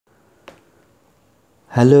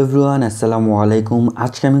Hello everyone, আসসালামু আলাইকুম।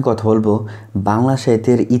 আজকে আমি কথা বলবো বাংলা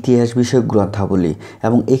সাহিত্যের ইতিহাস বিষয়ক গ্রন্থাবলী।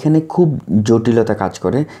 এবং এখানে খুব জটিলতা কাজ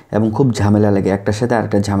করে এবং খুব ঝামেলা লাগে, একটার সাথে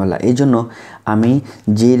আরেকটা ঝামেলা। এই জন্য আমি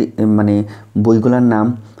যে বইগুলোর নাম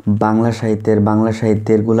বাংলা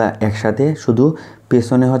সাহিত্যেরগুলা একসাথে, শুধু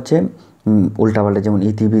পেছনে হচ্ছে উল্টাপাল্টা, যেমন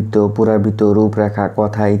ইতিবৃত্ত, পুরাবৃত্ত, রূপরেখা,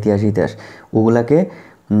 কথা, ইতিহাস ওগুলাকে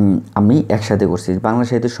আমি একসাথে করছি। বাংলা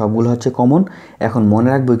সাহিত্যের সবগুলো হচ্ছে কমন। এখন মনে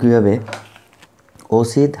রাখবো কীভাবে?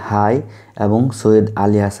 অসিত হাই এবং সৈয়দ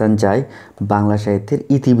আলী হাসান চাই বাংলা সাহিত্যের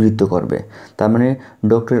ইতিবৃত্ত করবে। তার মানে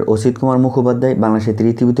ডক্টর অসিত কুমার মুখোপাধ্যায় বাংলা সাহিত্যের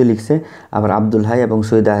ইতিবৃত্ত লিখছে, আবার আব্দুল হাই এবং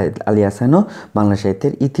সৈয়দ আলী হাসানও বাংলা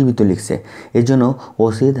সাহিত্যের ইতিবৃত্ত লিখছে। এই জন্য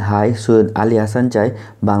অসিত হাই সৈয়দ আলী হাসান চাই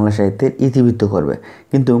বাংলা সাহিত্যের ইতিবৃত্ত করবে।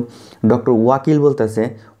 কিন্তু ডক্টর ওয়াকিল বলতেছে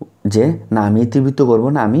যে না, আমি ইতিবৃত্ত করব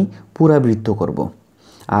না, আমি পুরাবৃত্ত করব।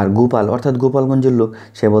 আর গোপাল, অর্থাৎ গোপালগঞ্জের লোক,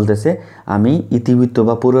 সে বলতেছে আমি ইতিবৃত্ত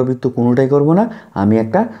বা পুরাবৃত্ত কোনোটাই করব না, আমি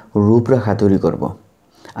একটা রূপরেখা তৈরি করব।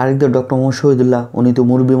 আরেকদিন ডক্টর মোহাম্মদ শহীদুল্লাহ, উনি তো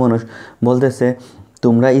মুরব্বী মানুষ, বলতেছে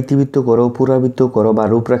তোমরা ইতিবৃত্ত করো, পুরাবৃত্ত করো বা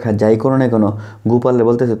রূপরেখা যাই করো না কেন, গোপালে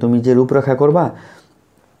বলতেছে তুমি যে রূপরেখা করবা,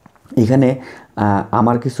 এখানে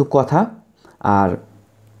আমার কিছু কথা আর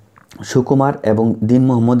সুকুমার এবং দীন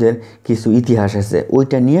মোহাম্মদের কিছু ইতিহাস আছে,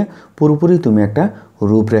 ওইটা নিয়ে পুরোপুরি তুমি একটা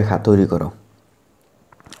রূপরেখা তৈরি করো।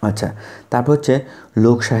 আচ্ছা, তারপর হচ্ছে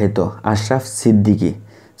লোকসাহিত্য। আশরাফ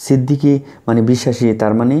সিদ্দিকী মানে বিশ্বাসী,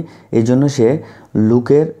 তার মানে এই জন্য সে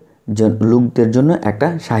লোকদের জন্য একটা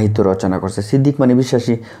সাহিত্য রচনা করছে। সিদ্দিক মানে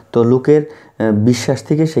বিশ্বাসী, তো লোকের বিশ্বাস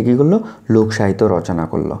থেকে সে কী করলো? লোক সাহিত্য রচনা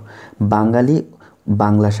করলো।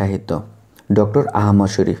 বাংলা সাহিত্য ডক্টর আহমদ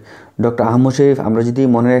শরীফ। আমরা যদি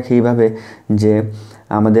মনে রাখি এইভাবে যে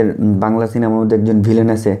আমাদের বাংলা সিনেমার মধ্যে একজন ভিলেন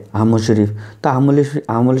আছে আহমদ শরীফ, তো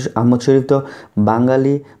আহমদ শরীফ তো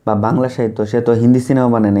বাঙালি বা বাংলা সাহিত্য, সে তো হিন্দি সিনেমা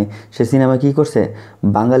বানায় নাই, সে সিনেমা কী করছে?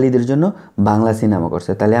 বাঙালিদের জন্য বাংলা সিনেমা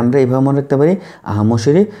করছে। তাহলে আমরা এইভাবে মনে রাখতে পারি আহমদ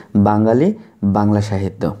শরীফ বাংলা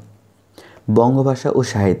সাহিত্য। বঙ্গভাষা ও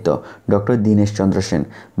সাহিত্য ডক্টর দীনেশচন্দ্র সেন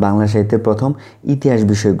বাংলা সাহিত্যের প্রথম ইতিহাস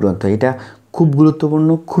বিষয়ক গ্রন্থ। এটা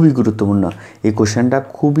খুবই গুরুত্বপূর্ণ। এই কোশ্চেনটা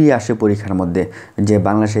খুবই আসে পরীক্ষার মধ্যে, যে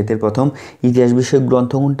বাংলা সাহিত্যের প্রথম ইতিহাস বিষয়ক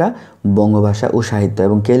গ্রন্থ কোনটা? বঙ্গভাষা ও সাহিত্য।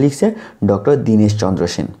 এবং কে লিখছে? ডক্টর দীনেশচন্দ্র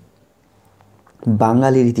সেন।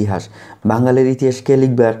 বাঙালির ইতিহাস কে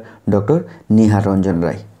লিখবে? আর ডক্টর নিহার রঞ্জন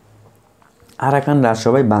রায়। আরাকান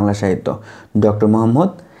রাজসভায় বাংলা সাহিত্য ডক্টর মোহাম্মদ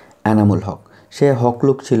এনামুল হক। সে হক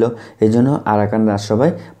লোক ছিল, এই জন্য আরাকান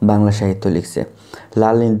রাজসভায় বাংলা সাহিত্য লিখছে।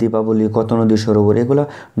 লাল নীল দীপাবলি, কত নদী সরোবর, এগুলো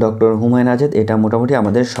ডক্টর হুমায়ুন আজাদ, এটা মোটামুটি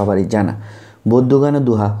আমাদের সবারই জানা। বৌদ্ধ গানে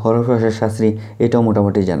দোহা, হরপ্রসাদ শাস্ত্রী, এটাও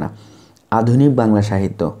মোটামুটি জানা। আধুনিক বাংলা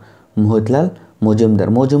সাহিত্য মহিতলাল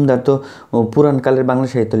মজুমদার তো পুরাণকালের বাংলা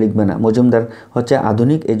সাহিত্য লিখবে না, মজুমদার হচ্ছে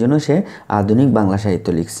আধুনিক, এই জন্য সে আধুনিক বাংলা সাহিত্য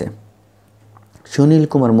লিখছে। সুনীল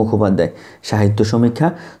কুমার মুখোপাধ্যায় সাহিত্য সমীক্ষা,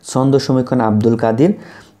 ছন্দ সমীক্ষণ আব্দুল কাদির,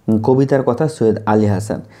 কবিতার কথা সৈয়দ আলী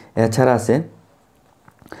হাসান। এছাড়া আছে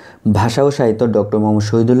ভাষা ও সাহিত্য ডক্টর মোহাম্মদ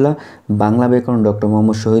শহীদুল্লাহ, বাংলা ব্যাকরণ ডক্টর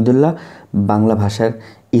মোহাম্মদ শহীদুল্লাহ, বাংলা ভাষার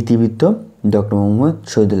ইতিবৃত্ত ডক্টর মোহাম্মদ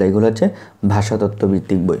শহীদুল্লাহ। এগুলো হচ্ছে ভাষাতত্ত্ব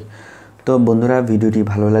ভিত্তিক বই। তো বন্ধুরা, ভিডিওটি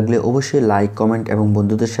ভালো লাগলে অবশ্যই লাইক, কমেন্ট এবং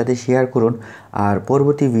বন্ধুদের সাথে শেয়ার করুন। আর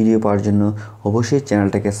পরবর্তী ভিডিও পাওয়ার জন্য অবশ্যই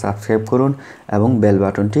চ্যানেলটাকে সাবস্ক্রাইব করুন এবং বেল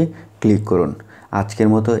বাটনটি ক্লিক করুন। আজকের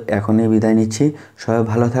মতো এখনই বিদায় নিচ্ছি। সবাই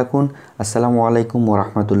ভালো থাকুন। আসসালামু আলাইকুম ওয়া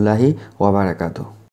রাহমাতুল্লাহি ওয়া বারাকাতুহু।